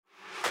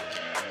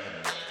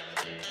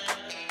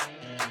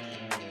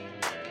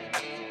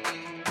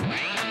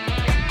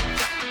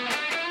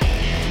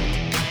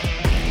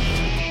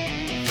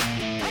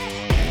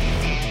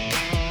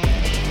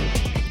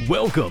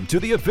Welcome to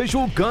the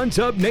official Guns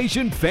Up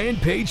Nation fan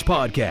page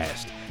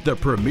podcast, the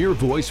premier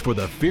voice for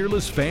the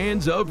fearless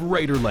fans of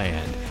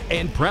Raiderland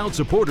and proud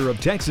supporter of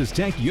Texas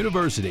Tech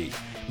University.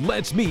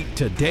 Let's meet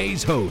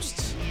today's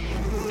hosts.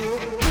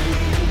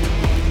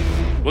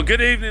 Well,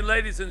 good evening,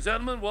 ladies and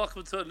gentlemen.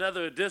 Welcome to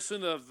another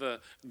edition of the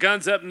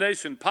Guns Up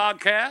Nation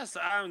podcast.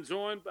 I'm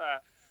joined by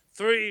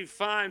three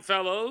fine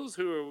fellows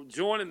who are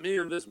joining me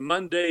on this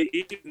Monday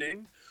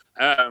evening.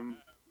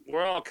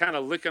 We're all kind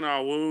of licking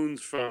our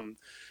wounds from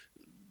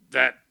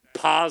that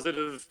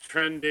positive,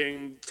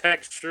 trending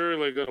texture.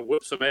 They're going to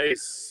whip some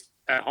ace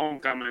at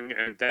homecoming,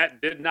 and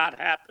that did not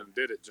happen,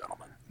 did it,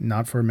 gentlemen?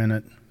 Not for a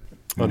minute.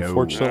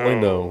 Unfortunately,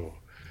 no.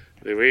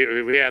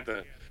 We had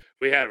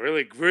a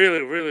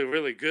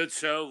really good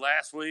show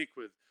last week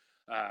with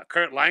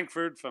Kurt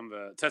Langford from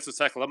the Texas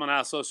Tech Alumni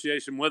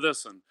Association with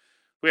us, and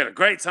we had a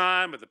great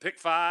time with the Pick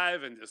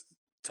Five and just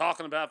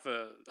talking about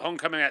the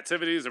homecoming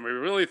activities, and we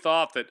really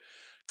thought that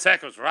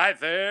Tech was right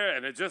there,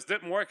 and it just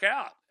didn't work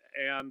out.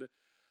 And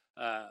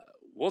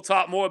we'll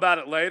talk more about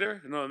it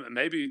later. You know,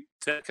 maybe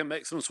Tech can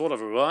make some sort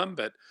of a run,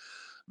 but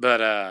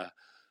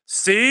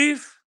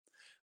Steve,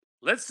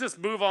 let's just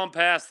move on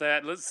past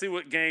that. Let's see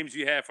what games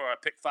you have for our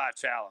Pick Five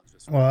challenge.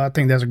 Well, I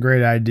think that's a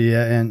great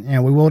idea,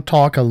 and we will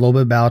talk a little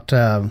bit about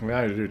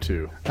I do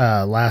too.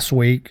 Last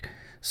week.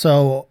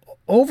 So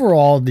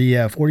overall,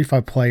 the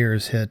 45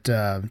 players hit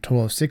a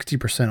total of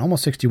 60%,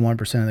 almost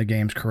 61% of the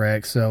games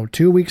correct. So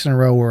 2 weeks in a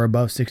row we're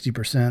above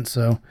 60%.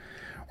 So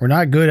we're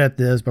not good at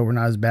this, but we're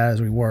not as bad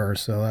as we were.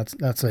 So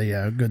that's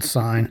a good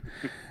sign.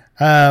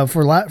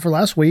 For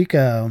last week,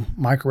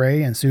 Mike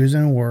Ray and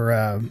Susan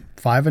were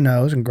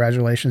 5-0.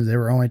 Congratulations. There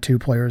were only two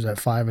players at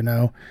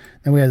 5-0.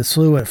 Then we had the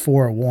slew at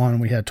 4-1.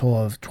 We had a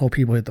total of 12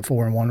 people hit the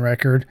 4-1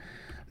 record.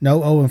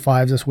 No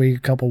 0-5s this week. A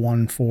couple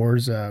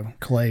 1-4s,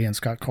 Clay and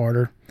Scott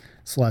Carter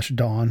 /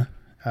 Dawn.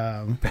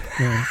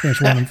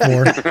 Finished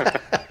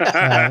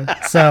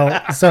 1-4.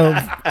 So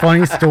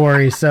funny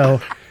story. So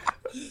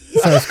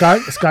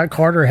Scott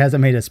Carter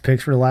hasn't made his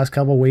picks for the last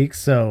couple of weeks.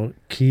 So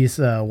Keith's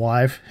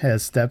wife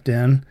has stepped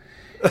in,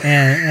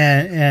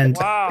 and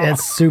Wow.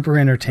 It's super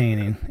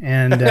entertaining.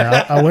 And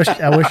I wish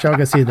y'all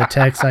could see the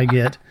text I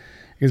get,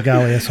 because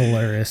golly, it's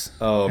hilarious.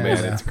 Oh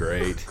man, it's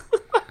great.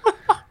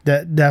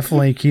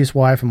 Definitely, Keith's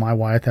wife and my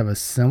wife have a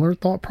similar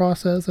thought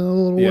process in a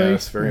little way.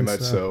 Yes, very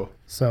much so.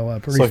 So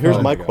pretty. So here's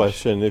fun. my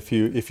question: if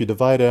you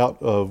divide out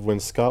of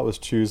when Scott was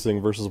choosing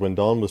versus when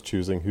Dawn was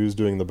choosing, who's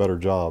doing the better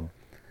job?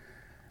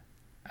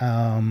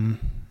 Long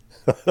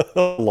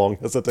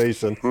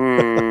hesitation.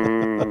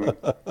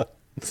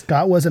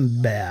 Scott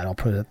wasn't bad, I'll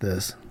put it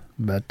this.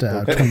 But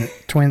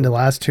between the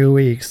last 2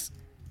 weeks,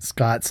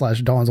 Scott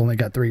 / Dawn's only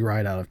got 3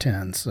 right out of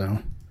 10. So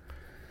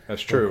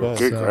That's true.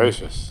 Okay. Good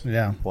gracious.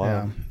 yeah. Wow.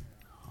 Yeah.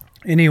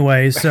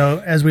 Anyway,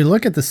 so as we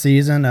look at the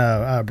season,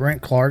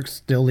 Brent Clark's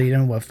still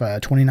leading with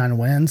 29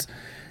 wins,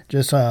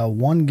 just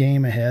one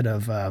game ahead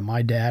of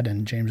my dad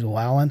and James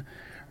Llewellyn.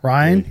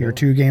 Ryan, you're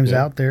 2 games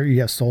out there. You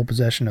have sole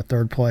possession of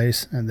 3rd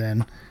place. And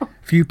then a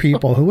few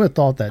people who would have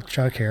thought that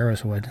Chuck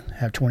Harris would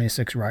have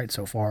 26 right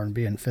so far and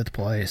be in 5th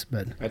place.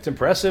 But That's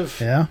impressive.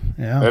 yeah.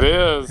 It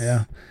is.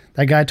 Yeah.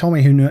 That guy told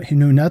me he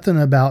knew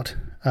nothing about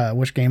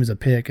which game is a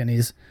pick, and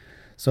he's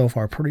so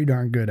far pretty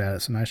darn good at it.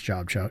 So nice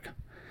job, Chuck.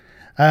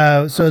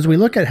 So as we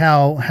look at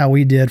how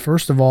we did,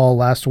 first of all,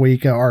 last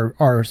week,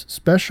 our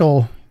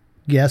special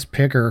guest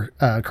picker,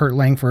 Kurt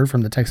Langford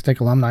from the Texas Tech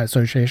Alumni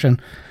Association,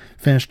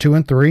 finished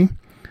 2-3.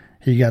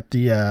 He got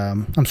the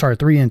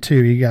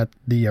 3-2. He got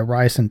the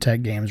Rice and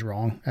Tech games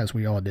wrong, as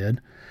we all did.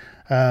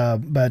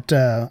 But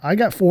I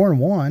got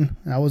 4-1.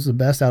 That was the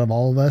best out of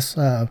all of us.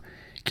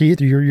 Keith,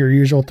 your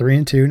usual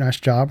 3-2. Nice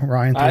job,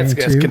 Ryan.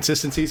 3-2.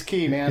 Consistency's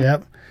key, man.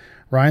 Yep.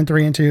 Ryan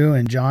 3-2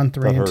 and John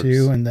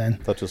 3-2, and then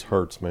That just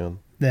hurts, man.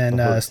 Then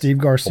That hurts. Steve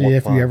Garcia,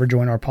 if you 5. ever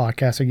join our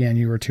podcast again,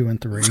 you were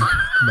 2-3.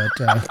 But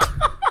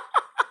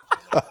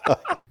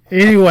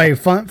anyway,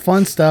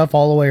 fun stuff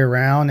all the way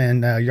around.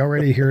 And y'all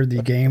ready to hear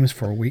the games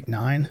for Week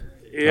 9?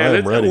 Yeah, I'm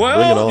ready. Bring it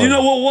well, on. you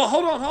know, well,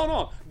 hold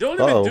on. Don't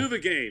even Uh-oh. do the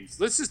games.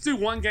 Let's just do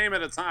one game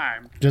at a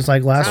time. Just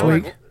like last Kinda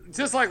week? like-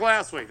 just like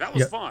last week. That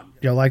was Yep. fun.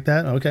 Y'all like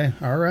that? Okay.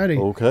 All righty.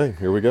 Okay,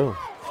 here we go.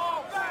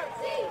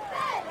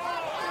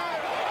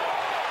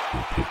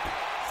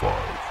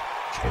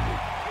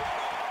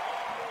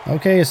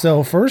 Okay,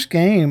 so first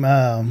game,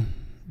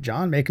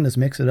 John making us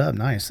mix it up.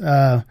 Nice.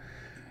 Out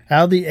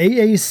of the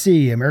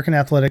AAC, American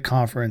Athletic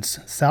Conference,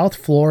 South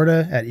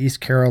Florida at East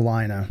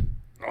Carolina.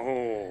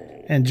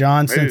 Oh, And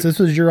John, since this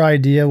was your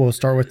idea, we'll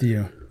start with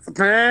you.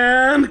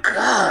 man,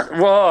 God.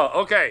 Well,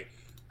 okay.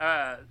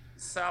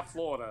 South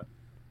Florida,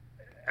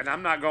 and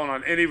I'm not going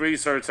on any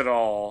research at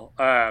all.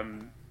 Where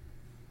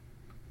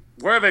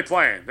are they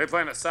playing? They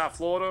playing at South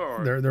Florida,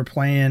 or They're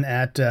playing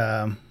at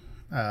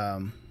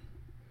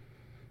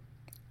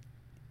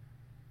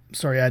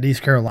at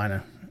East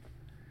Carolina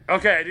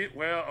okay?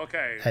 Well,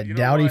 okay. at You know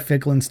Dowdy what?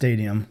 Ficklin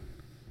Stadium.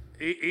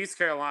 East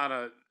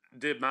Carolina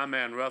did my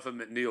man Rutherford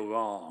McNeil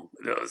wrong,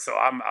 so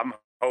I'm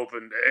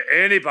hoping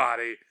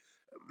anybody,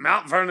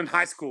 Mount Vernon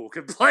High School,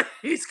 can play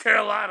East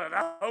Carolina, and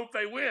I hope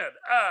they win.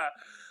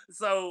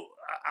 So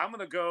I'm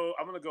gonna go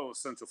with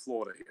Central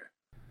Florida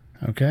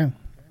here. Okay.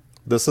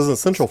 This isn't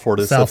Central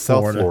Florida. It's South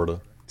South Florida.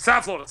 Florida.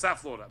 South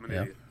Florida. I'm an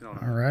idiot. No.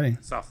 All righty.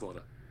 South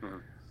Florida.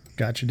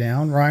 Got you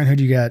down. Ryan, who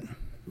do you got?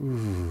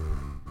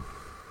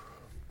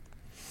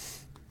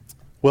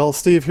 Well,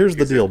 Steve, here's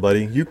the deal,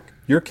 buddy.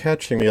 You're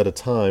catching me at a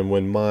time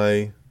when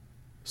my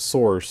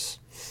source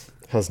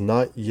has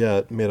not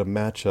yet made a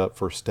matchup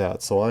for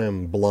stats, so I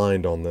am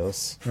blind on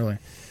this. Really?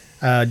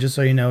 Just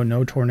so you know,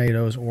 no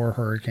tornadoes or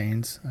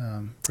hurricanes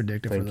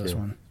predicted for this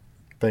one.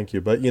 Thank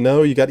you. But,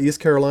 you got East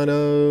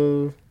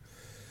Carolina.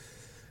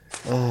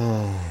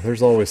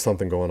 There's always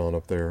something going on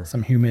up there.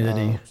 Some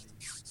humidity.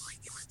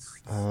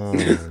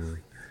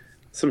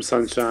 Some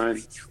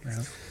sunshine.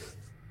 Yeah.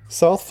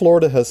 South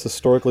Florida has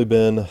historically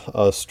been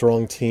a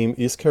strong team.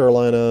 East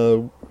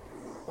Carolina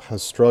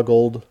has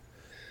struggled.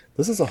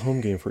 This is a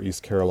home game for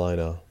East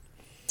Carolina.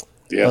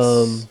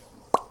 Yes.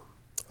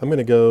 I'm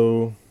gonna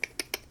go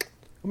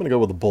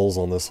with the Bulls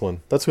on this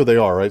one. That's who they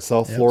are, right?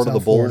 South Florida, South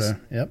the Bulls.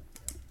 Florida. Yep.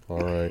 All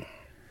right.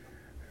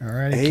 All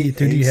right, Keith,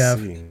 who do you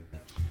have?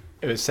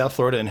 It was South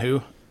Florida and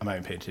who? I'm not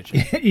even paying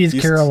attention. East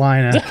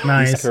Carolina.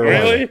 Nice. East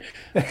Carolina. Really?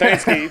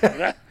 Thanks,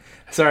 Keith.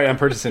 Sorry, I'm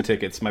purchasing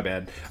tickets. My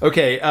bad.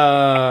 Okay,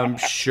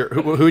 sure.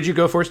 Who'd you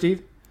go for,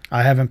 Steve?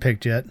 I haven't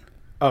picked yet.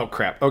 Oh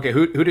crap. Okay,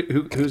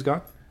 who's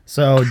gone?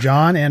 So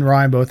John and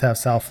Ryan both have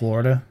South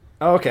Florida.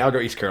 Oh, okay, I'll go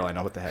East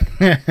Carolina. What the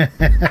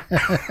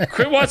heck?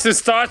 Quit watching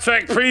Star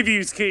Trek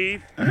previews,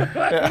 Keith.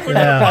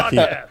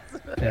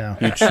 Yeah.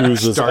 He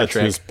chooses Star at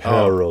Trek. his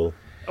peril.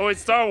 Oh,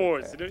 it's Star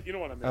Wars. You know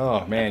what I mean?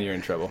 Oh man, you're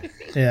in trouble.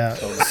 Yeah.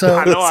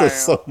 So know I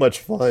This is am. so much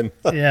fun.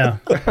 yeah.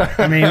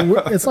 I mean,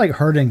 it's like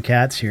herding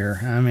cats here.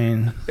 I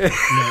mean,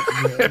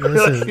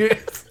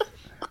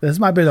 this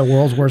might be the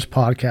world's worst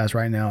podcast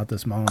right now at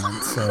this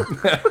moment. So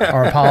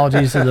our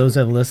apologies to those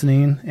that are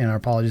listening, and our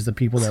apologies to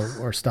people that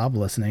are stopped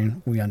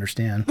listening. We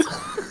understand.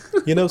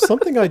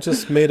 Something I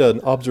just made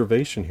an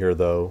observation here,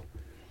 though.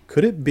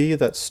 Could it be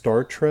that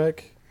Star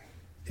Trek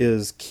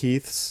is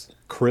Keith's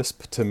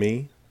Crisp to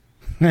me?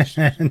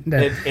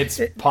 It's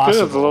Good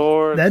possible.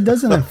 Lord. That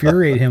doesn't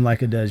infuriate him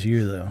like it does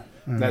you, though.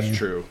 That's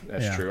true.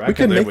 That's yeah. true. I We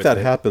can can live make with that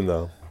it. happen,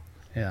 though.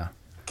 Yeah.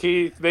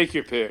 Keith, make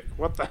your pick.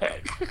 What the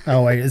heck?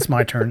 Oh wait, it's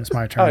my turn. It's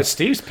my turn. Oh, it's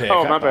Steve's pick.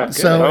 Oh, my bad.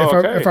 So Oh, if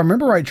okay. I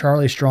remember right,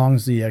 Charlie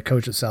Strong's the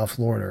coach at South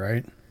Florida,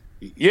 right?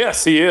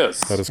 Yes, he is.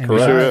 That is And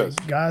correct. Sure is.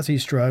 guys,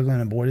 he's struggling,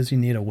 and boy, does he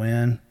need a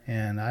win.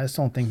 And I just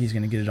don't think he's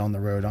going to get it on the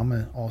road. I'm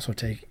going to also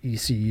take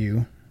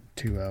ECU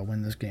to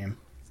win this game.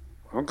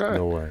 Okay.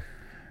 No way.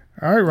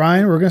 All right,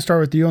 Ryan, we're going to start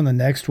with you on the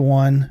next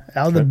one.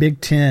 Out of the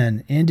Big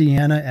Ten,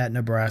 Indiana at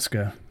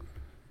Nebraska.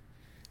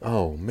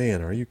 Oh,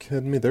 man, are you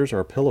kidding me? There's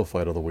our pillow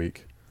fight of the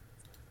week.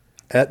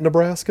 At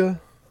Nebraska?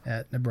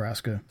 At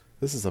Nebraska.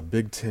 This is a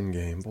Big Ten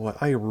game. Boy,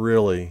 I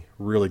really,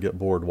 really get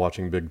bored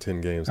watching Big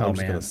Ten games. I'm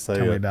just going to say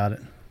tell me it. about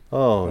it.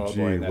 Oh, Oh, gee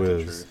boy, that's the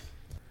whiz. truth.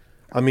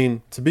 I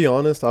mean, to be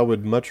honest, I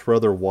would much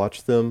rather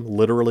watch them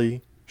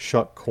literally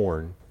shuck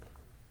corn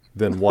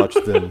than watch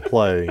them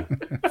play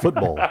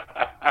football.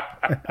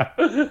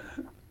 They're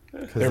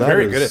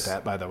very good at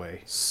that, by the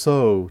way.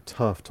 So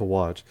tough to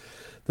watch.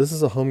 This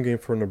is a home game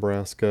for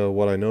Nebraska.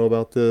 What I know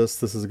about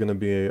this is going to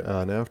be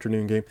an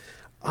afternoon game.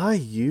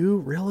 IU,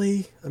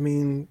 really? I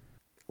mean,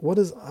 what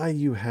does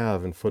IU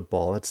have in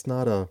football? That's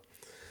not a...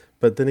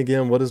 But then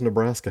again, what does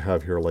Nebraska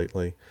have here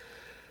lately?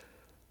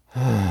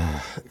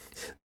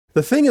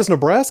 The thing is,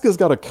 Nebraska's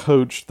got a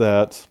coach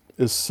that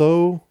is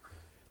so...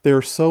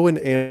 They're so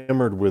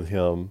enamored with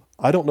him.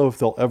 I don't know if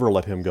they'll ever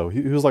let him go. He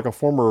was like a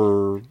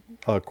former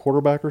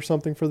quarterback or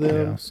something for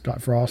them. Yeah,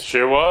 Scott Frost.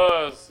 Sure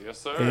was. Yes,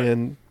 sir.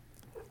 And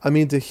I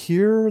mean, to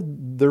hear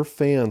their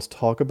fans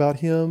talk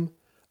about him,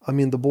 I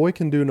mean, the boy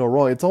can do no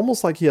wrong. It's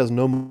almost like he has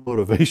no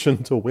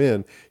motivation to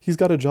win. He's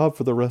got a job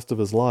for the rest of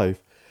his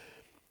life.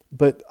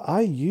 But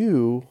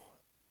IU,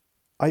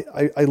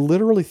 I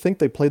literally think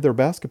they played their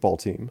basketball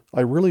team.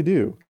 I really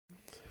do.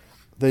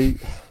 They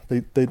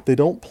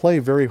don't play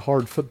very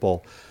hard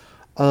football.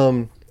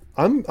 I'm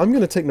going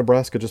to take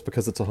Nebraska just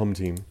because it's a home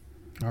team.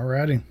 All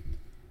righty.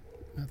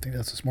 I think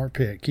that's a smart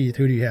pick. Keith,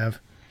 who do you have?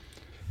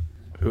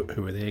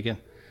 Who are they again?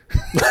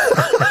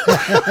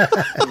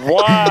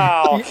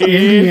 Wow, Keith.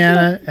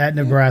 Indiana at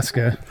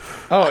Nebraska.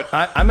 Oh,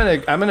 I'm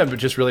gonna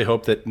just really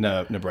hope that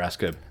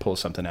Nebraska pulls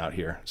something out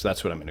here. So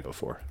that's what I'm gonna go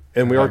for.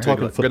 And we are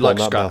talking Good football, luck,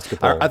 not Scott.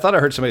 basketball. I thought I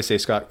heard somebody say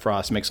Scott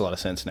Frost. Makes a lot of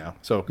sense now.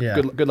 So Yeah.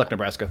 good luck,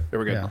 Nebraska. There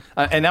we go.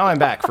 Yeah. And now I'm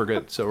back for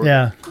good. So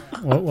Yeah.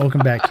 Well,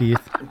 welcome back,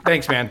 Keith.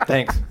 thanks, man.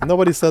 Thanks.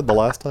 Nobody said the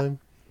last time.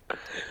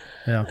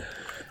 Yeah.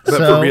 But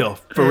So- for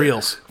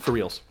real, for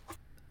reals.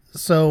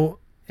 So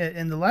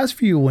in the last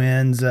few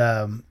wins,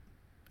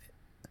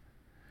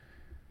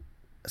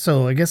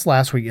 so I guess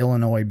last week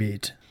Illinois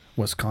beat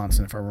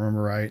Wisconsin, if I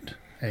remember right.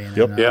 And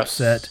Yep. Yes.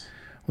 upset.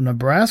 Well,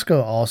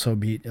 Nebraska also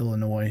beat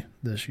Illinois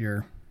this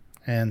year.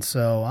 And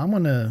so I'm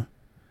going to,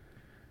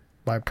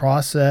 by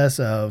process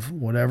of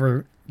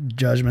whatever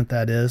judgment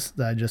that is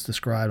that I just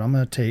described, I'm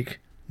going to take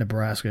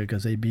Nebraska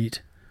because they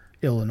beat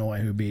Illinois,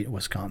 who beat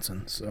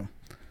Wisconsin. So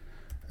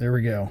there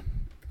we go.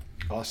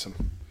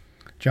 Awesome.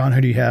 John,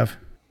 who do you have?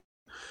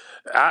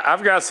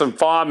 I've got some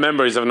fond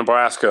memories of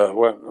Nebraska.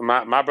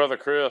 My brother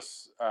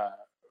Chris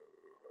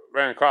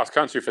ran cross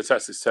country for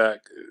Texas Tech,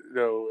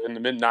 in the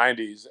mid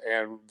 '90s,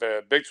 and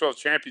the Big 12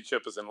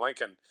 championship was in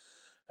Lincoln.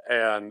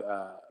 And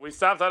we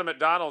stopped at a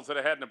McDonald's that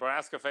had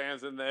Nebraska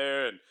fans in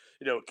there, and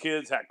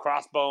kids had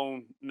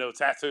crossbone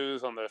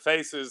tattoos on their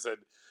faces, and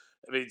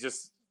I mean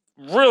just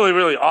really,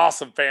 really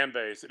awesome fan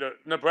base.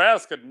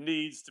 Nebraska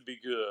needs to be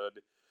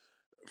good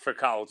for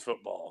college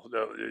football.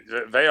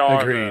 They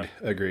are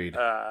Agreed.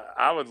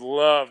 I would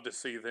love to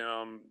see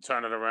them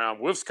turn it around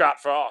with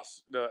Scott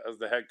Frost as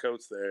the head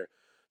coach there.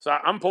 So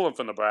I'm pulling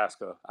for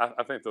Nebraska.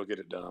 I think they'll get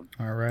it done.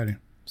 All righty.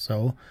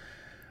 So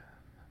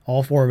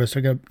all four of us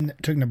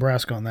took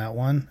Nebraska on that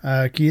one.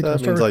 Keith,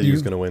 that means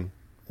IU's going to win.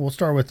 We'll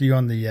start with you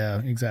on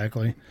the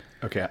exactly.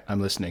 Okay, I'm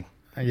listening.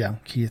 Yeah,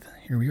 Keith,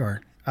 here we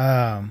are.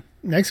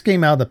 Next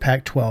game out of the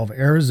Pac-12,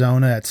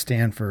 Arizona at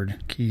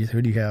Stanford. Keith,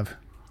 who do you have?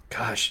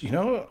 Gosh,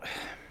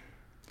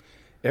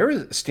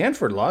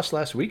 Stanford lost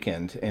last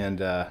weekend, and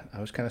I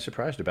was kind of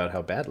surprised about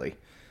how badly.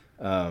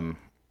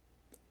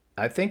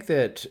 I think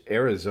that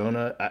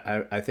Arizona,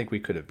 I think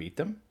we could have beat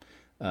them,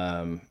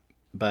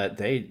 but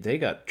they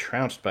got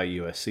trounced by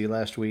USC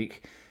last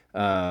week,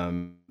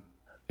 and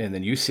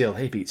then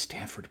UCLA beat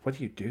Stanford. What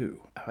do you do?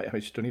 I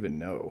just don't even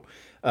know.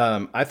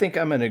 I think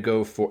I'm going to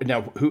go for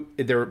now. Who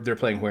they're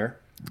playing where?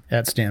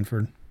 At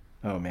Stanford.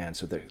 Oh man,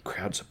 so the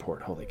crowd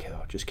support. Holy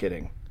cow! Just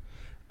kidding.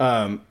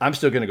 I'm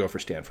still going to go for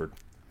Stanford.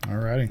 All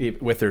righty.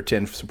 With their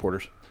 10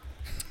 supporters.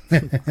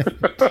 Since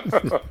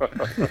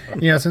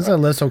I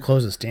live so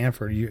close to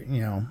Stanford, I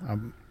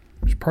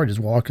should probably just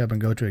walk up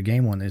and go to a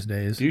game one of these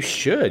days. You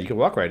should. You can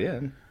walk right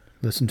in.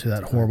 Listen to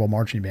that horrible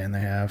marching band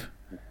they have.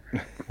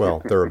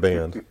 Well, they're a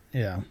band.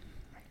 Yeah.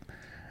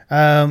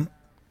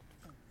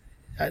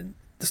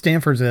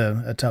 Stanford's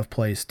a tough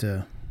place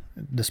to,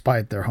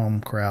 despite their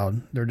home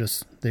crowd.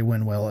 They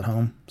win well at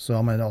home. So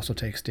I'm going to also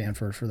take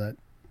Stanford for that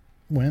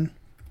win.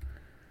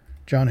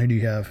 John, who do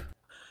you have?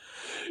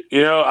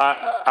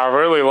 I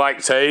really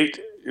like Tate.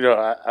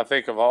 I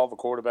think of all the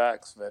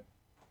quarterbacks that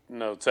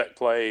Tech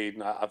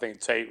played, I think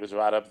Tate was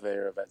right up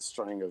there of that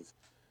string of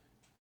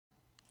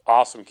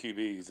awesome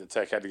QBs that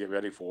Tech had to get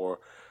ready for.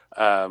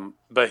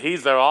 But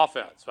he's their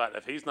offense, right?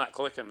 If he's not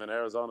clicking, then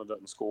Arizona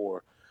doesn't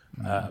score.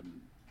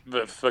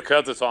 But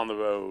because it's on the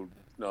road,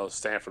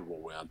 Stanford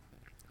will win.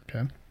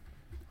 Okay,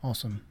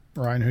 awesome.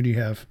 Ryan, who do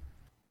you have?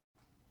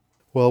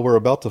 Well, we're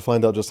about to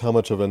find out just how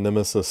much of a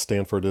nemesis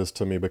Stanford is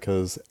to me,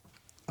 because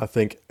I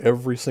think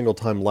every single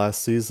time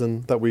last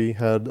season that we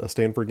had a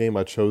Stanford game,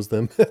 I chose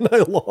them and I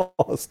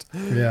lost.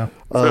 Yeah.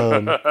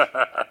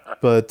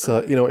 But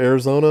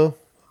Arizona,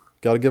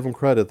 got to give them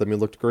credit. I mean,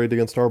 looked great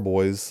against our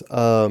boys.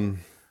 That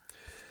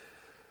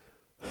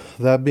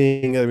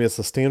being, it's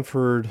a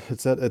Stanford.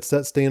 It's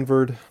at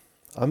Stanford.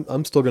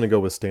 I'm still going to go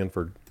with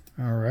Stanford.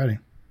 All righty.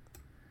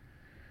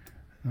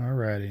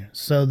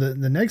 So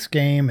the next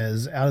game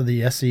is out of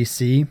the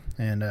SEC,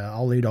 and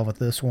I'll lead off with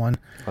this one.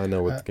 I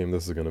know what game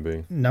this is going to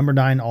be. Number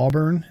 9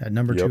 Auburn at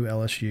number 2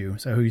 LSU.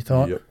 Is that who you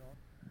thought?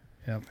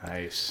 Yep.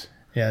 Nice.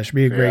 Yeah, it should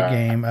be a great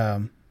game.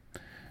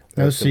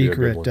 No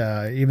secret,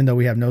 even though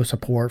we have no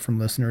support from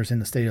listeners in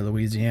the state of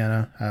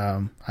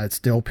Louisiana, I'd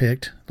still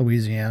picked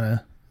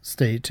Louisiana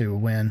State to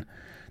win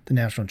the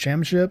national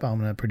championship. I'm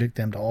going to predict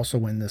them to also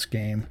win this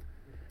game.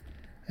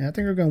 And I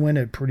think they're going to win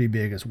it pretty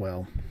big as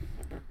well.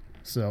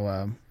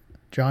 So,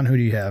 John, who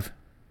do you have?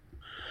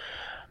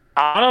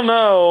 I don't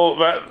know.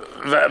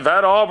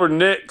 That Auburn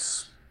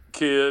Nix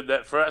kid,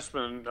 that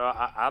freshman,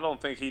 I don't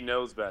think he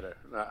knows better.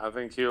 I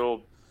think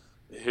he'll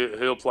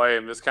play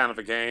in this kind of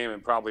a game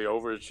and probably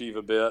overachieve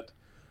a bit.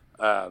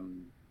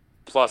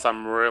 Plus,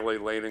 I'm really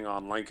leaning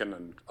on Lincoln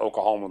and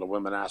Oklahoma to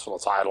win the national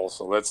title.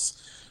 So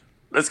let's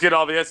get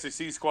all the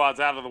SEC squads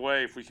out of the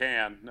way if we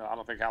can. No, I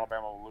don't think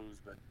Alabama will lose,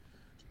 but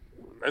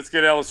let's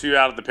get LSU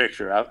out of the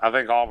picture. I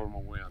think Auburn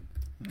will win.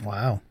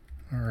 Wow.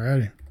 All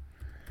righty.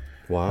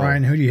 Wow.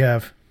 Ryan, who do you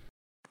have?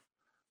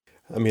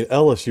 I mean,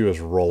 LSU is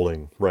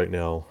rolling right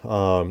now.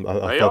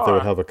 I thought they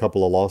would have a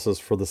couple of losses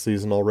for the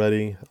season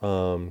already,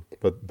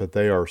 but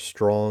they are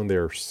strong. They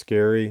are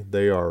scary.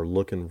 They are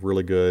looking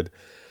really good.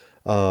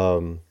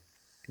 Auburn's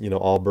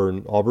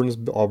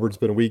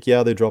been weak.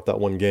 Yeah, they dropped that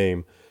one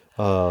game,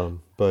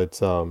 but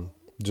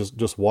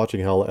just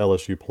watching how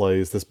LSU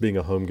plays, this being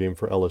a home game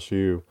for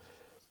LSU,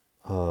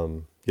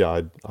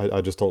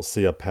 I just don't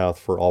see a path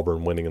for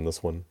Auburn winning in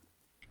this one.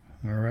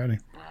 All righty.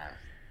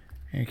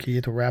 And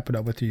Keith, to wrap it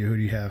up with you, who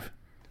do you have?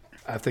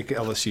 I think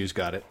LSU's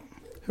got it.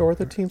 Who are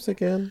the teams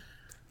again?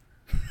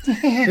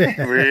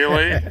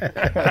 Really?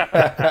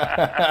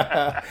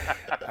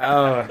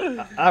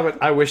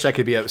 I wish I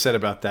could be upset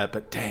about that,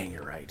 but dang,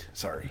 you're right.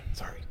 Sorry.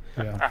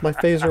 Yeah. My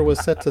phaser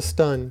was set to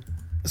stun.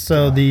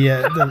 So the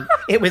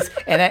It was,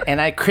 and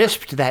I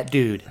crisped that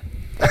dude.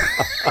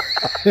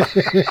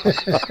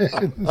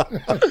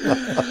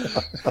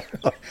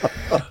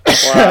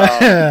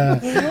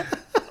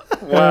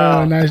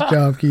 Wow, nice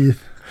job,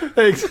 Keith.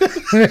 Thanks.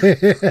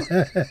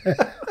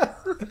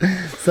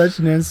 Such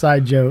an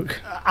inside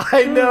joke.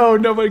 I know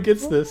nobody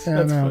gets this. I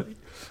That's know. funny.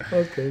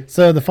 Okay.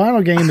 So the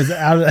final game is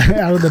out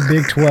of the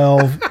Big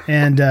 12,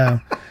 and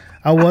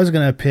I was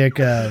gonna pick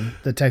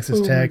the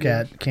Texas Tech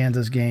at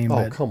Kansas game, Oh,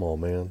 but come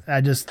on, man.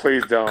 I just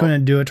Please don't.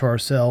 couldn't do it to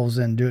ourselves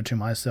and do it to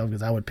myself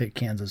because I would pick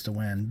Kansas to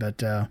win.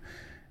 But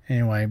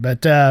anyway,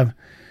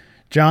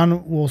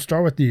 John, we'll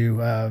start with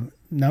you.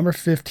 Number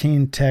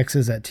 15,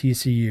 Texas at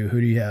TCU.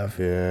 Who do you have?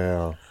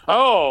 Yeah.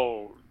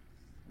 Oh,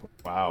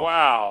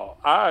 Wow.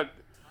 wow.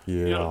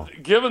 Yeah.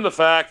 Given the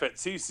fact that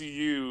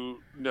TCU,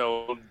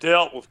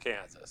 dealt with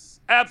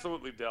Kansas,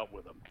 absolutely dealt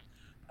with them.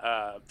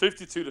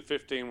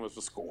 52-15 was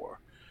the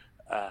score.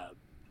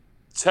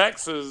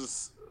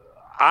 Texas,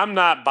 I'm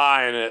not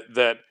buying it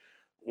that,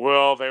 they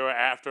were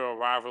after a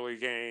rivalry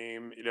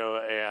game,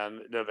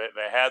 and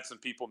they had some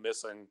people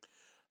missing.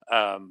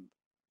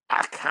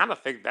 I kind of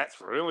think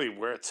that's really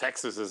where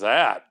Texas is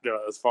at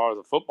as far as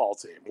a football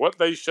team. What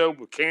they showed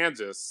with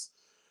Kansas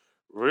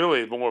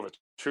really is more of a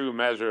true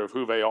measure of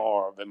who they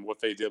are than what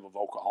they did with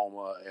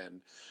Oklahoma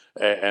and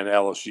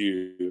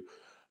LSU.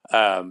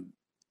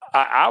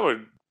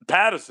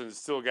 Patterson's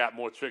still got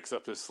more tricks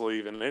up his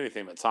sleeve than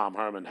anything that Tom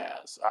Herman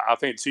has. I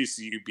think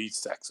TCU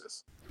beats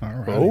Texas. All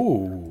right.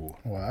 Oh.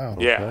 Wow.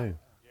 Yeah, Okay.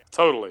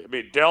 totally. I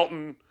mean,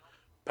 Delton,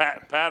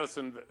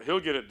 Patterson, he'll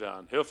get it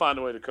done. He'll find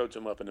a way to coach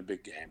him up in a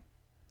big game.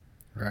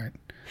 Right.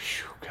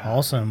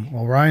 Awesome.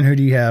 Well, Ryan, who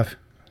do you have?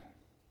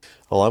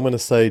 Well, I'm going to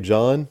say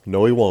John.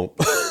 No, he won't.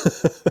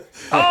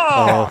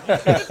 Oh!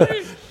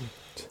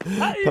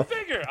 How do you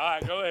figure? All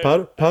right, go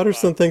ahead.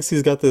 Patterson thinks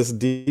he's got this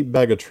deep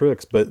bag of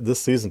tricks, but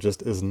this season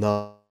just is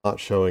not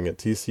showing it.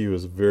 TCU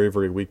is very,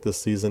 very weak this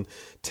season.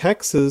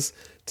 Texas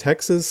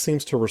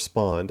seems to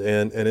respond,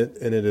 and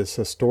it has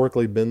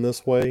historically been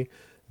this way,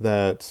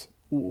 that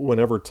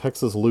whenever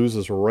Texas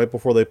loses right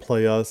before they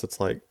play us, it's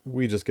like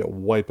we just get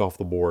wiped off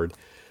the board.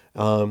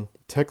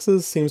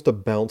 Texas seems to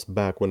bounce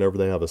back whenever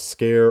they have a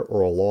scare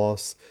or a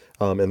loss,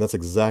 and that's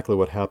exactly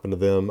what happened to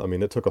them. I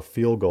mean, it took a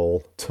field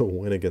goal to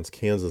win against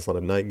Kansas on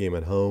a night game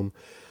at home.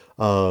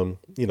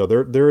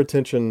 Their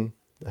attention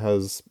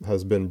has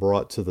been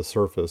brought to the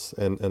surface,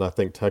 and I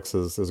think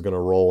Texas is going to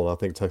roll, and I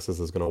think Texas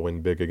is going to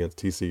win big against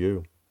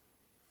TCU.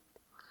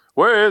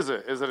 Where is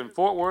it? Is it in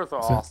Fort Worth or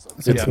Austin?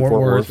 It's in Fort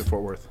Worth.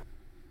 Fort Worth.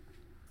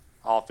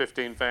 All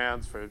 15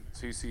 fans for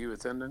TCU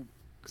attending?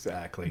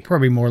 Exactly.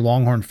 Probably more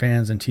Longhorn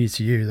fans than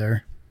TCU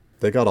there.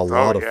 They got a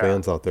lot of yeah.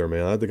 fans out there,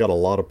 man. They got a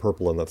lot of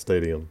purple in that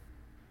stadium.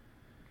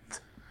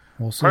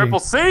 We'll see. Purple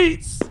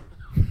seats!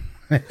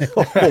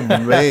 Oh,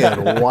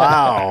 man.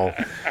 Wow.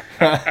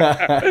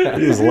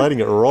 He's letting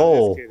it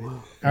roll.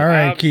 All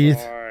right, I'm Keith.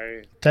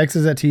 sorry.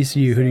 Texas at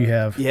TCU. Who do you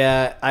have?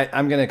 Yeah,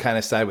 I'm going to kind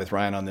of side with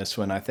Ryan on this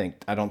one. I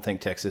don't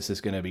think Texas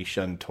is going to be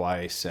shunned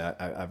twice.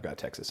 I've got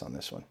Texas on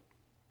this one.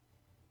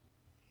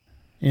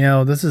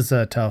 This is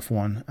a tough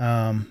one.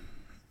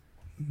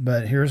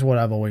 But here's what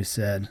I've always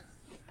said.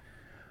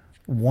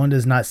 One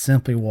does not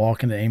simply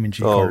walk into Amon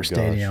G. Carter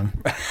Stadium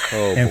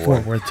in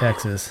Fort Worth,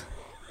 Texas,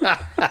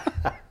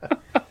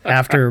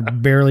 after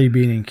barely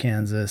beating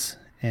Kansas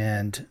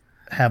and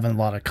having a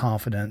lot of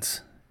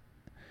confidence.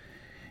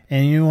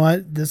 And you know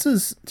what? This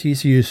is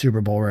TCU's Super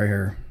Bowl right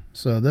here.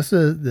 So this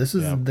is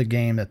the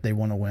game that they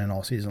want to win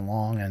all season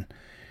long. And,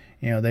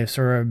 they've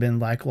sort of been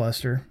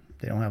lackluster.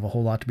 They don't have a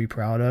whole lot to be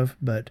proud of,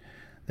 but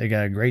they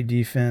got a great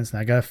defense. And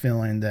I got a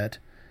feeling that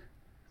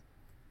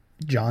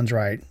John's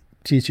right.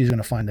 TCU's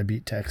going to find a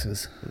beat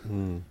Texas.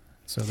 Mm-hmm.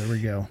 So there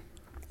we go.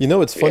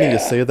 It's funny you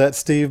say that,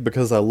 Steve,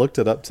 because I looked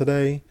it up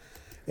today,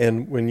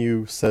 and when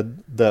you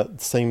said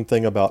that same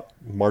thing about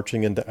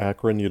marching into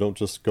Akron, you don't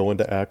just go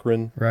into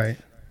Akron. Right.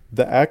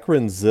 The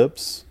Akron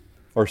Zips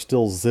are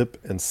still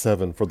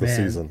 0-7 for the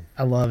season.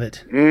 I love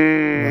it. Love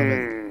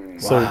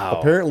it. So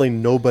apparently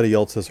nobody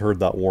else has heard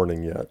that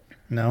warning yet.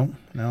 No.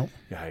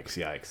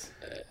 Yikes.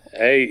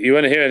 Hey, you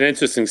want to hear an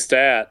interesting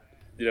stat?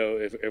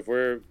 If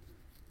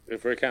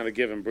we're kind of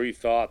giving brief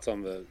thoughts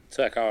on the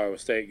Tech Iowa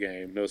State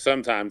game,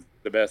 sometimes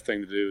the best thing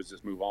to do is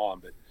just move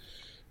on.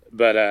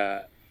 But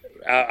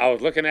I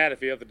was looking at it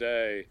the other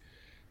day.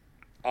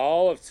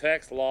 All of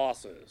Tech's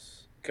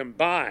losses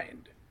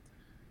combined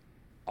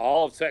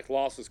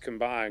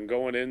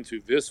going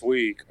into this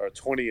week are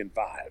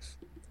 20-5.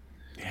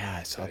 Yeah,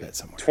 I saw that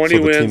somewhere. 20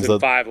 wins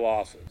and 5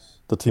 losses.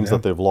 The teams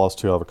that they've lost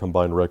to have a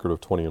combined record of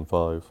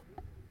 20-5.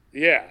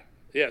 Yeah.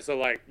 So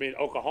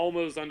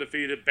Oklahoma's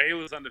undefeated,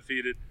 Baylor's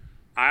undefeated.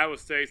 Iowa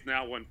State's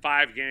now won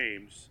 5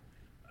 games,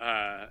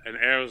 and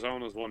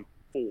Arizona's won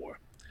 4.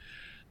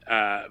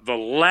 The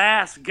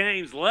last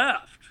games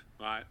left,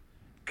 right,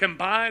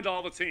 combined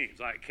all the teams,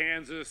 like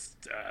Kansas,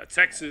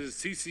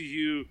 Texas,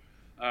 TCU,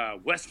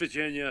 West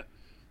Virginia,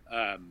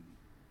 and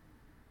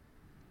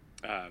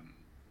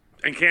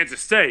Kansas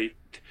State,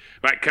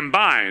 right,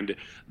 combined,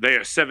 they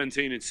are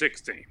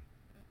 17-16.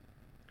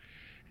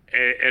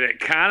 And it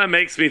kind of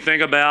makes me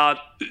think about,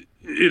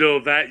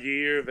 that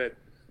year that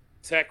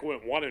Tech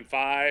went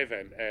 1-5,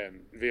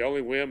 and the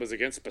only win was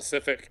against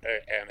Pacific,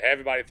 and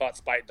everybody thought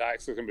Spike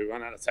Dykes was going to be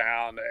run out of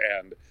town,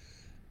 and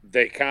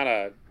they kind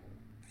of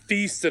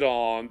feasted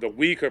on the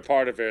weaker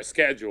part of their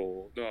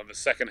schedule the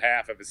second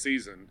half of the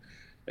season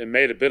and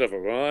made a bit of a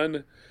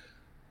run.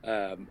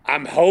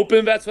 I'm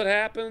hoping that's what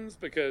happens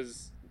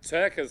because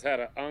Tech has had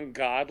an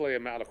ungodly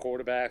amount of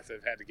quarterbacks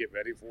they've had to get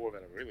ready for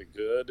that are really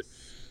good.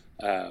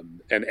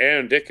 And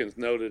Aaron Dickens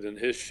noted in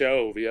his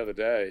show the other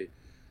day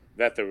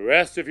that the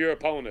rest of your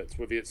opponents,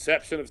 with the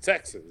exception of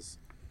Texas,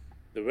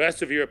 the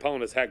rest of your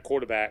opponents had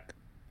quarterback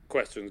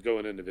questions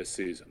going into this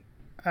season.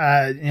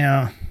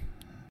 Yeah.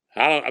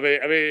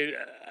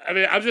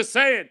 I'm just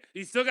saying,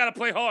 you still got to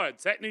play hard.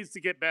 Tech needs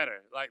to get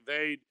better. Like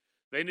they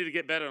need to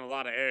get better in a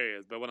lot of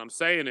areas. But what I'm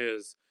saying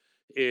is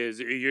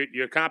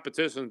your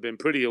competition's been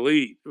pretty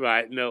elite,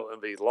 right? In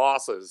these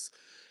losses,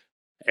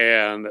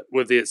 and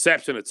with the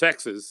exception of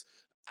Texas,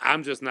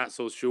 I'm just not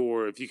so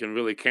sure if you can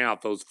really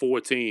count those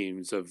 4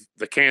 teams of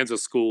the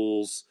Kansas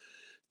schools,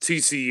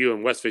 TCU,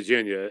 and West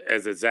Virginia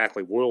as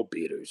exactly world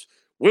beaters.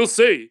 We'll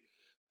see.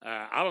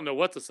 I don't know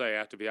what to say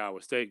after the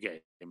Iowa State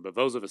game, but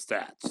those are the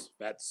stats.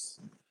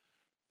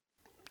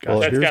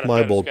 Here's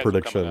my bold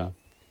prediction,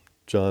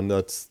 John.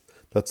 That's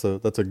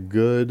a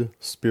good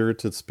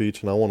spirited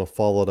speech, and I want to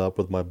follow it up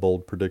with my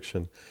bold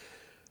prediction.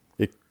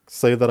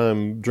 Say that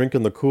I'm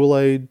drinking the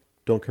Kool-Aid.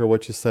 Don't care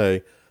what you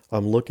say.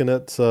 I'm looking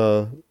at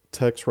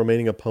Tech's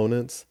remaining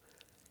opponents.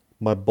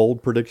 My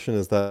bold prediction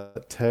is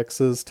that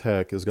Texas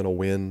Tech is going to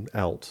win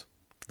out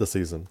the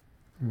season.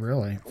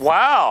 Really?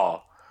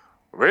 Wow.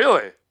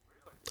 Really?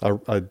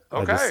 I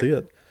just see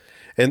it.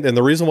 And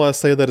the reason why I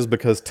say that is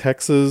because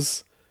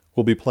Texas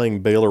will be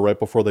playing Baylor right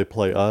before they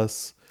play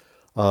us.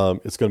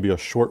 It's going to be a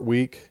short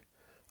week.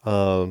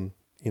 Baylor,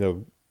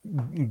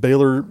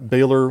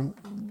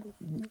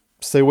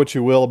 say what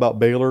you will about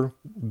Baylor.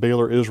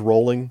 Baylor is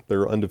rolling.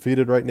 They're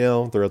undefeated right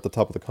now. They're at the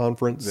top of the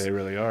conference. They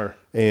really are.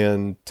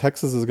 And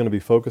Texas is going to be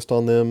focused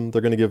on them.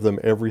 They're going to give them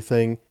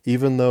everything,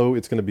 even though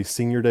it's going to be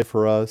senior day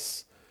for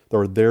us,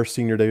 or their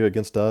senior day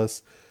against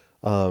us.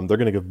 They're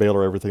going to give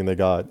Baylor everything they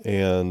got.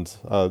 And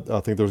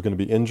I think there's going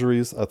to be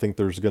injuries. I think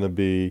there's going to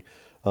be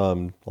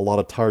a lot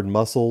of tired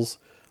muscles.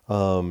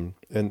 And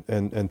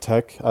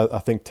Tech, I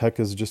think Tech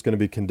is just going to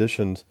be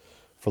conditioned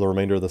for the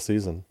remainder of the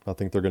season. I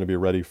think they're going to be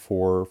ready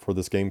for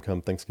this game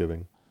come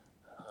Thanksgiving.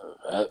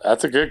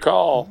 That's a good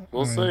call.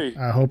 We'll see.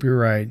 I hope you're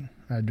right.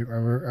 I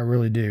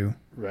really do.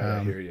 Right,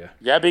 I hear you.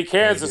 You got to be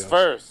Kansas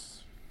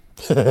first.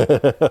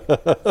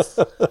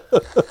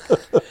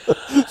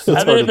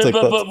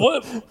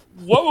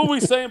 What were we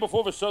saying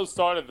before the show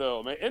started,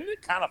 though? I mean, isn't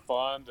it kind of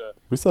fun to?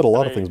 We said a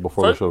lot of things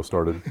before the show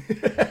started.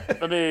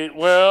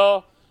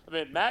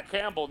 Matt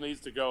Campbell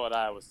needs to go at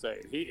Iowa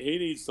State. He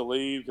needs to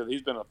leave because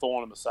he's been a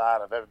thorn in the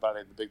side of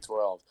everybody in the Big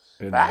 12.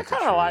 I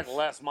kind of like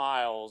Les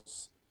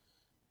Miles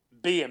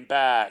being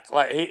back.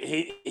 Like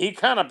he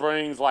kind of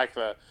brings like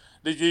the.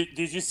 Did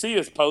you see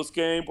his post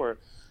game where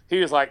he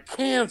was like,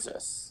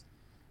 Kansas?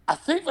 I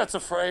think that's a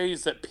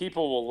phrase that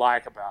people will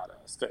like about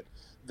us. That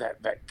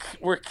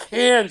we're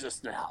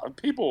Kansas now, and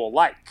people will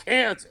like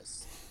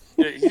Kansas.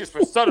 He just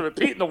started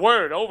repeating the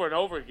word over and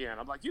over again.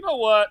 I'm like, you know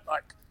what?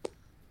 Like,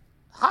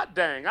 hot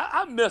dang,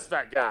 I miss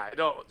that guy.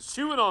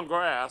 Chewing on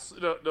grass,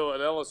 at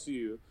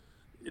LSU,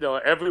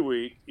 every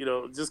week.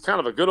 Just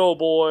kind of a good old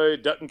boy,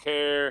 doesn't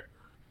care.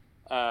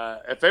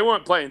 If they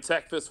weren't playing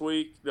Tech this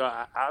week,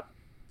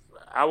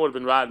 I would have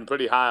been riding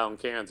pretty high on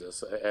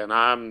Kansas.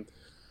 And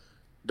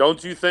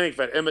don't you think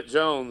that Emmett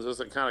Jones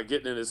isn't kind of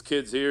getting in his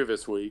kids' ear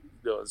this week,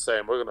 and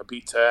saying we're going to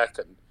beat Tech,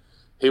 and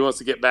he wants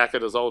to get back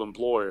at his old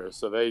employer.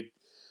 So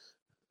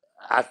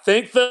I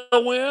think they'll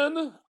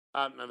win.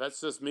 That's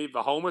just me,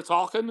 the homer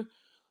talking.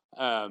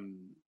 They're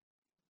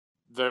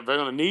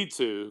going to need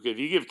to. If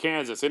you give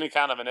Kansas any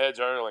kind of an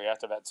edge early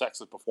after that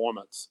Texas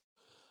performance,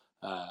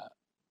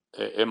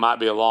 it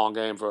might be a long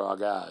game for our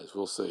guys.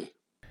 We'll see.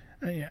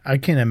 I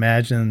can't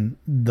imagine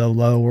the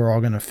low we're all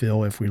going to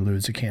feel if we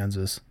lose to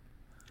Kansas.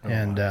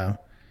 And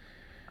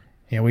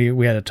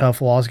we had a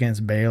tough loss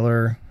against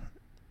Baylor,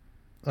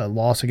 a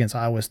loss against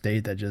Iowa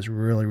State that just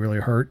really, really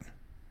hurt.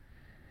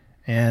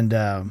 And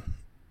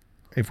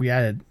if we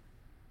added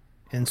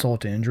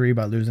insult to injury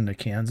by losing to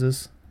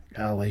Kansas,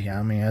 golly,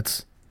 I mean, I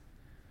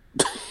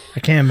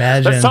can't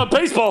imagine. That's not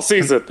baseball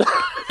season.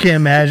 Can't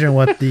imagine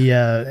what the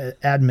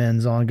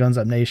admins on Guns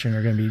Up Nation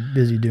are going to be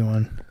busy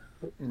doing.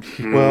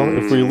 Well,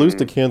 if we lose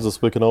to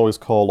Kansas, we can always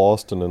call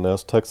Austin and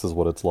ask Texas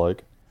what it's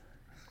like.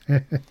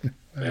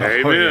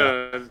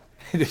 Amen.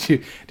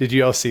 Did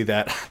you all see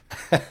that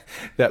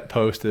that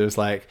post? It was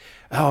like,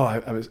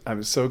 I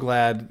was so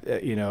glad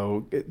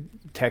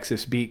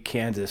Texas beat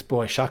Kansas.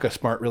 Boy, Shaka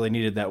Smart really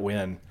needed that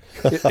win.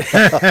 That's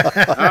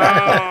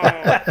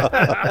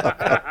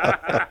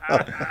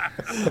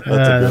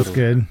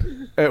good.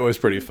 It was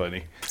pretty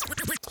funny.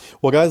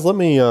 Well, guys, let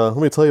me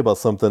tell you about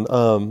something.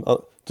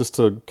 Just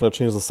to kind of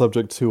change the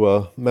subject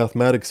to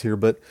mathematics here,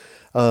 but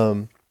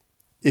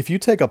if you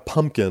take a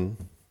pumpkin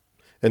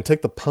and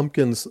take the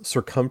pumpkin's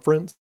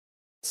circumference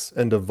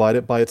and divide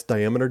it by its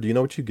diameter, do you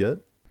know what you get?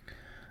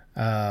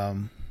 I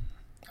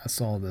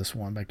saw this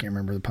one, but I can't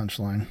remember the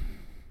punchline.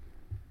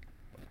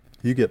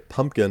 You get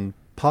pumpkin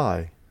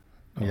pie.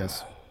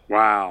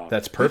 Wow.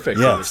 That's perfect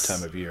for this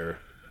time of year.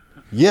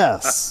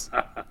 Yes.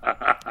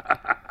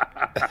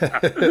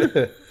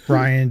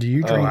 Ryan, do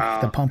you drink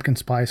the pumpkin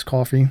spice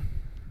coffee?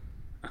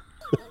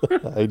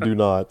 I do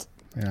not.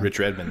 Yeah. Rich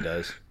Redmond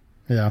does.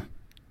 Yeah.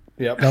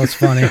 Yep. That was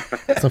funny.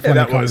 It's a funny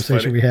That was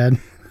conversation funny. we had.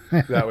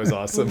 That was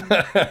awesome.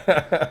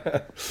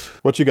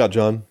 What you got,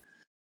 John?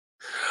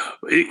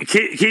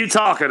 Keep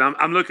talking.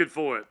 I'm looking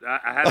for it. I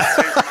had to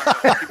say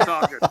something. Keep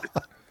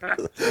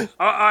talking.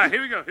 All right,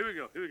 here we go.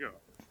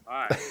 All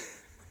right,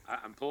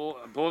 I'm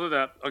pulling it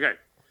up. Okay,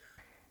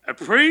 a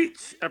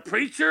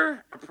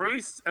preacher, a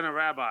priest, and a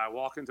rabbi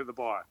walk into the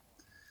bar.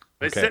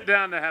 They sit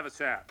down to have a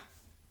chat.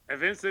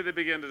 Eventually, they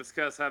begin to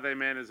discuss how they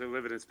manage their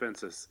living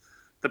expenses.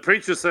 The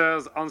preacher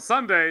says, "On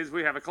Sundays,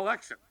 we have a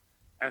collection.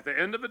 At the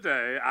end of the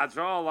day, I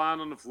draw a line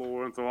on the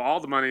floor and throw all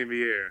the money in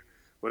the air.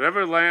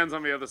 Whatever lands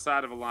on the other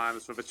side of a line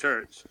is for the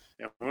church,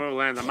 and whatever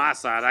lands on my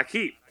side, I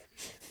keep."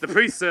 The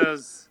priest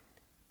says,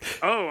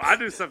 "Oh, I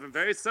do something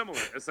very similar,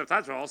 except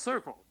I draw a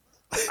circle.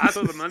 I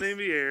throw the money in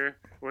the air.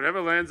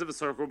 Whatever lands in the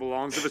circle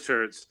belongs to the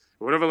church.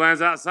 Whatever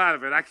lands outside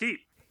of it, I keep."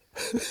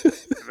 And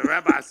the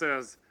rabbi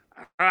says,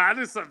 "I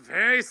do something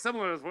very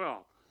similar as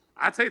well.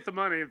 I take the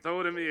money and throw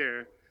it in the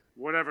air.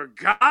 Whatever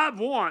God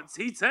wants,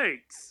 he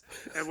takes.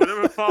 And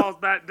whatever falls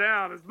back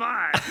down is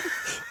mine."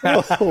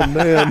 Oh,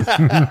 man.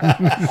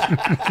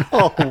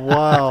 Oh,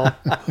 wow.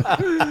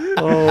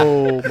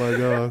 Oh, my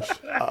gosh.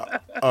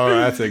 Oh,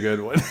 that's a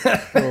good one.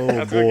 Oh,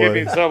 That's going to get me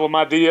in boy. trouble with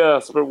my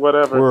DS, but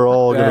whatever. We're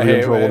all going to be in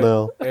Hey, trouble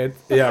man.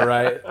 now. Yeah,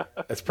 right.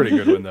 That's a pretty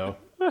good one, though.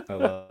 I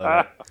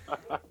love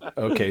it.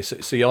 Okay,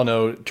 so y'all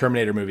know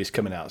Terminator movie's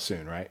coming out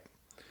soon, right?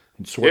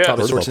 Yeah.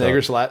 Probably Heard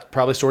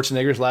about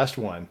Schwarzenegger's last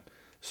one.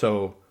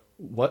 So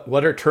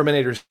what are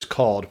Terminators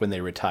called when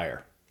they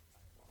retire?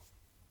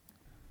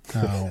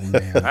 Oh,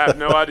 man. I have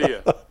no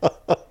idea.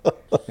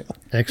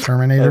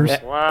 Exterminators?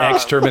 Wow.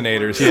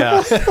 Ex-Terminators,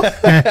 yeah.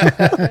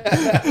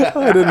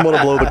 I didn't want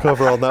to blow the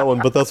cover on that one,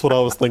 but that's what I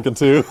was thinking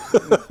too.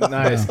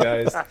 Nice,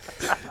 guys.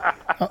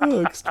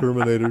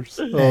 Exterminators.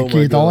 And Oh, my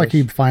Keith, all I gosh.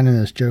 keep finding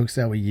is jokes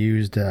that we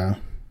used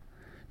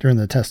during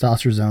the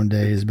testosterone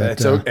days. But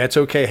That's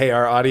okay. Hey,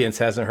 our audience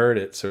hasn't heard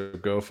it, so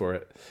go for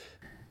it.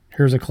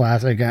 here's a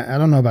classic. I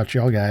don't know about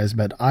y'all guys,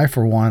 but I,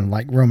 for one,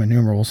 like Roman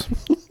numerals.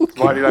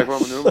 Why do you like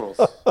Roman numerals?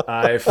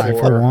 I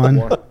for one.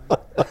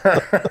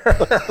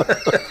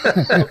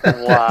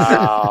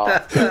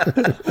 Wow.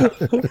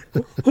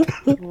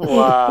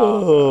 Wow.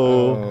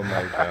 Oh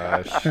my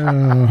gosh.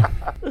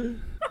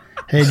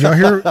 Hey, did y'all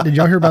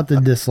hear about the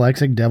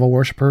dyslexic devil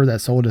worshiper that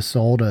sold his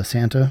soul to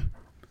Santa?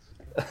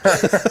 No,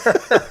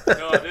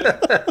 I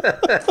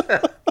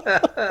didn't.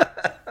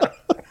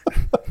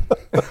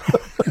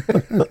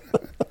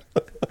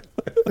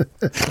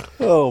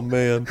 Oh,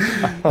 man.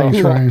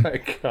 Thanks, Ryan. Oh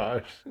my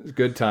gosh.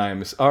 Good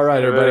times. All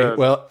right, everybody. Yeah.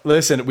 Well,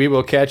 listen, we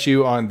will catch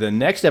you on the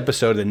next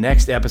episode.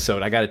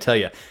 I got to tell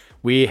you,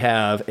 we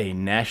have a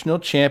national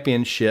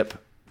championship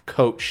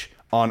coach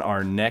on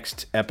our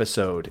next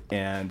episode.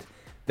 And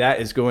that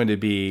is going to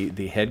be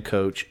the head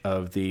coach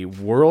of the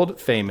world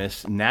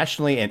famous,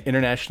 nationally and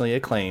internationally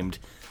acclaimed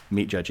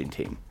meat judging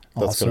team.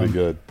 That's going to be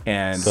good.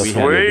 And That's we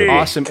gonna had be an good.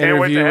 awesome Can't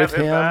wait to interview have with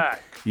him him.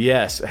 back.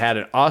 Yes, had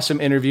an awesome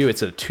interview.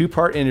 It's a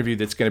 2-part interview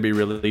that's going to be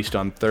released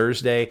on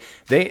Thursday.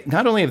 They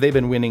not only have they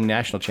been winning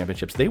national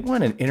championships, they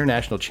won an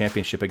international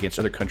championship against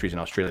other countries in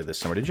Australia this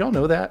summer. Did y'all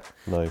know that?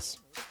 Nice.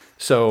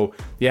 So,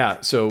 yeah,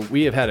 so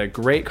we have had a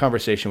great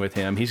conversation with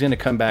him. He's going to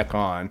come back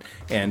on.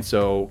 And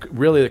so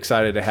really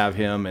excited to have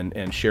him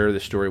and share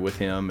the story with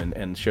him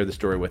and share the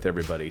story with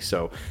everybody.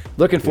 So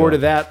looking forward to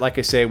that. Like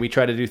I say, we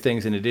try to do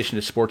things in addition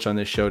to sports on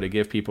this show to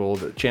give people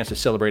the chance to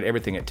celebrate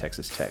everything at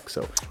Texas Tech.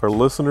 So Our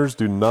listeners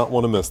do not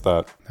want to miss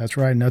that. That's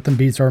right. Nothing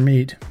beats our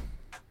meat.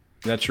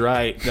 that's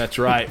right,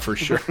 for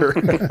sure.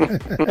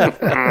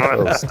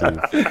 Oh,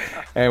 Steve.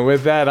 And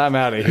with that, I'm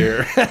out of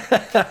here.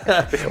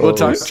 We'll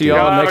talk to you all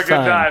Y'all have a next good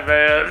time. night,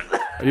 man.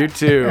 You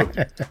too.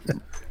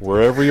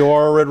 Wherever you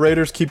are, Red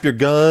Raiders, keep your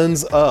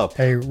guns up.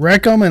 Hey,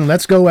 wreck 'em and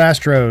let's go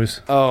Astros.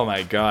 Oh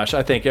my gosh,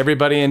 I think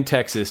everybody in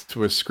Texas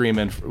was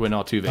screaming when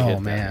Altuve hit Oh,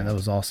 that. man, that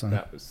was awesome.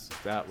 That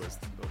was.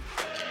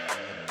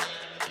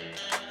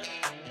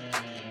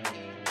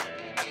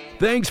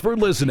 Thanks for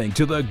listening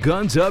to the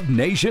Guns Up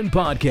Nation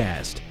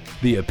podcast.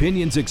 The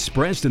opinions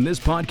expressed in this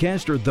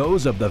podcast are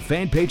those of the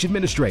fan page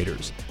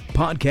administrators,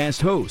 podcast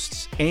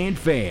hosts, and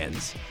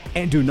fans,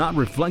 and do not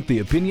reflect the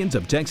opinions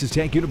of Texas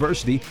Tech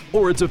University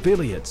or its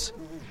affiliates.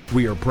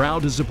 We are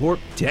proud to support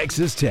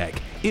Texas Tech,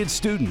 its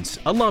students,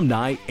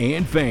 alumni,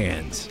 and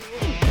fans.